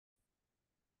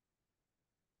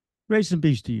Grace and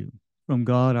peace to you from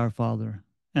God our Father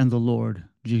and the Lord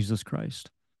Jesus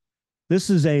Christ. This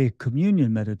is a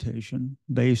communion meditation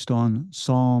based on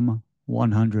Psalm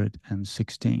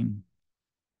 116.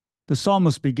 The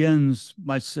psalmist begins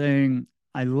by saying,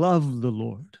 I love the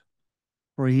Lord,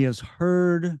 for he has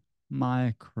heard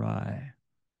my cry.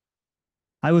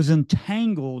 I was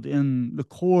entangled in the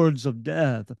cords of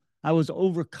death. I was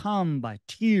overcome by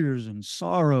tears and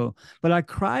sorrow, but I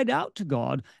cried out to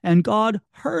God, and God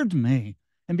heard me.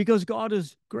 And because God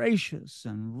is gracious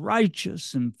and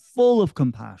righteous and full of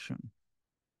compassion,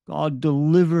 God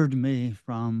delivered me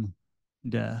from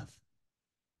death.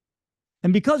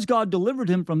 And because God delivered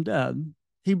him from death,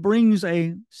 he brings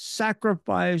a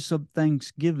sacrifice of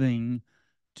thanksgiving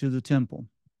to the temple,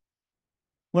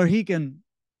 where he can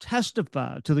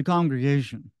testify to the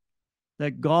congregation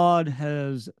that God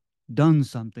has done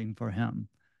something for him,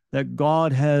 that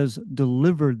God has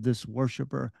delivered this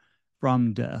worshiper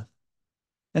from death.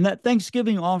 And that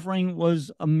Thanksgiving offering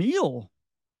was a meal.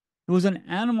 It was an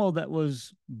animal that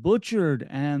was butchered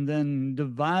and then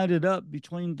divided up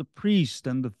between the priest,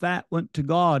 and the fat went to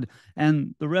God,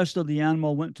 and the rest of the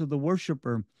animal went to the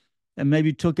worshiper, and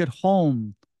maybe took it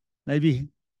home, maybe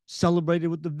celebrated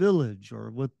with the village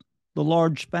or with the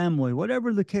large family,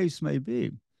 whatever the case may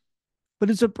be. But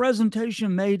it's a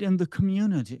presentation made in the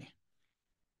community.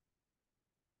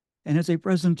 And it's a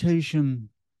presentation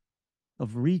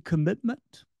of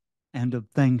recommitment and of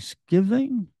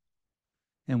thanksgiving.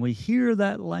 And we hear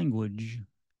that language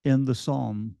in the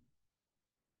psalm.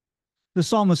 The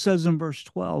psalmist says in verse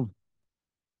 12,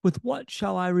 with what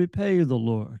shall I repay the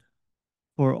Lord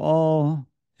for all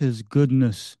his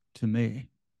goodness to me?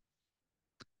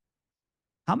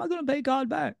 How am I going to pay God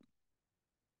back?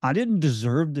 I didn't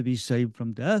deserve to be saved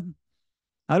from death.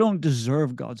 I don't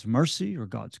deserve God's mercy or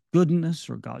God's goodness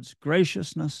or God's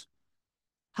graciousness.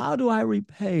 How do I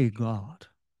repay God?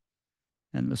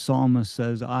 And the psalmist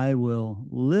says, I will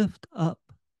lift up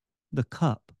the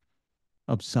cup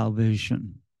of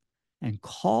salvation and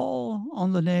call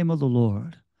on the name of the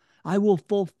Lord. I will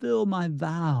fulfill my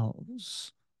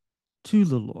vows to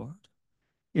the Lord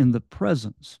in the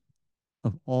presence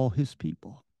of all his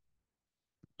people.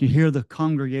 Do you hear the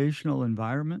congregational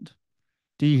environment?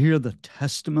 Do you hear the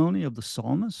testimony of the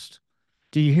psalmist?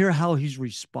 Do you hear how he's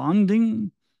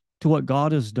responding to what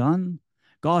God has done?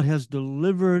 God has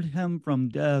delivered him from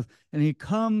death, and he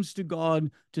comes to God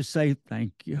to say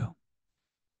thank you.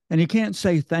 And he can't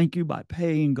say thank you by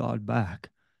paying God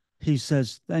back. He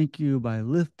says thank you by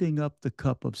lifting up the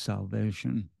cup of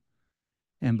salvation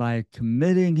and by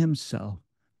committing himself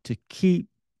to keep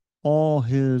all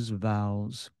his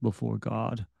vows before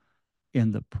God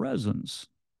in the presence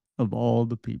of all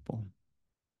the people.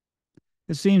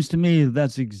 It seems to me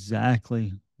that's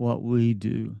exactly what we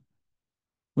do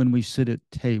when we sit at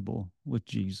table with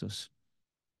Jesus.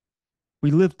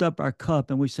 We lift up our cup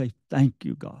and we say, thank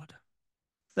you, God.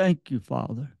 Thank you,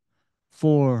 Father,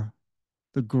 for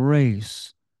the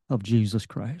grace of Jesus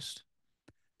Christ.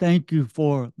 Thank you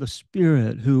for the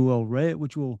Spirit who will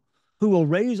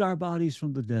raise our bodies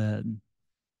from the dead.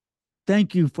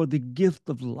 Thank you for the gift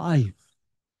of life,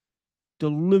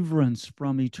 deliverance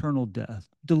from eternal death,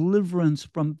 deliverance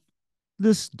from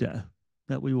this death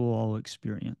that we will all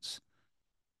experience,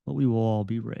 but we will all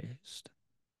be raised.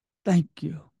 Thank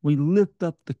you. We lift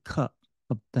up the cup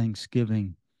of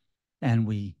thanksgiving and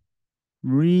we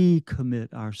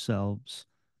recommit ourselves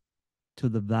to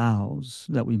the vows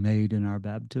that we made in our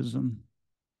baptism.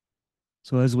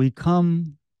 So as we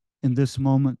come in this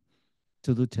moment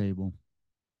to the table,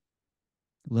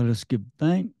 let us give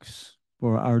thanks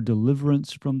for our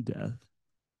deliverance from death,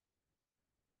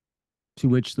 to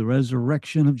which the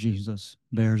resurrection of Jesus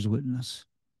bears witness.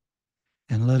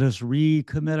 And let us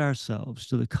recommit ourselves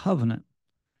to the covenant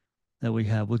that we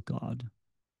have with God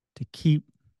to keep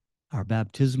our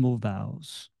baptismal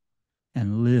vows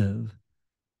and live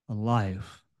a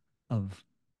life of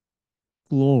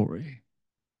glory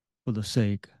for the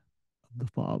sake of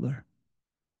the Father.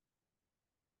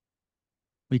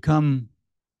 We come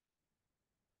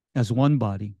as one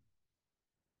body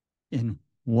in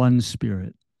one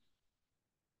spirit,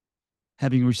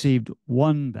 having received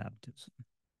one baptism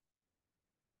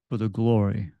for the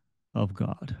glory of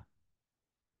God.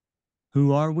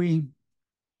 Who are we?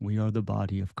 We are the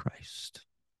body of Christ.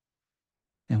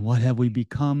 And what have we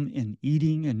become in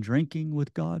eating and drinking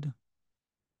with God?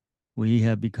 We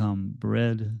have become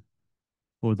bread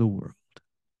for the world.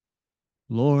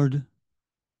 Lord,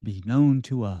 be known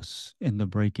to us in the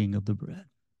breaking of the bread.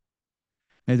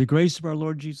 May the grace of our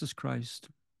Lord Jesus Christ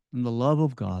and the love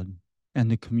of God and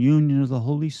the communion of the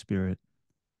Holy Spirit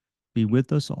be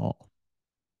with us all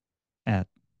at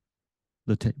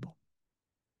the table.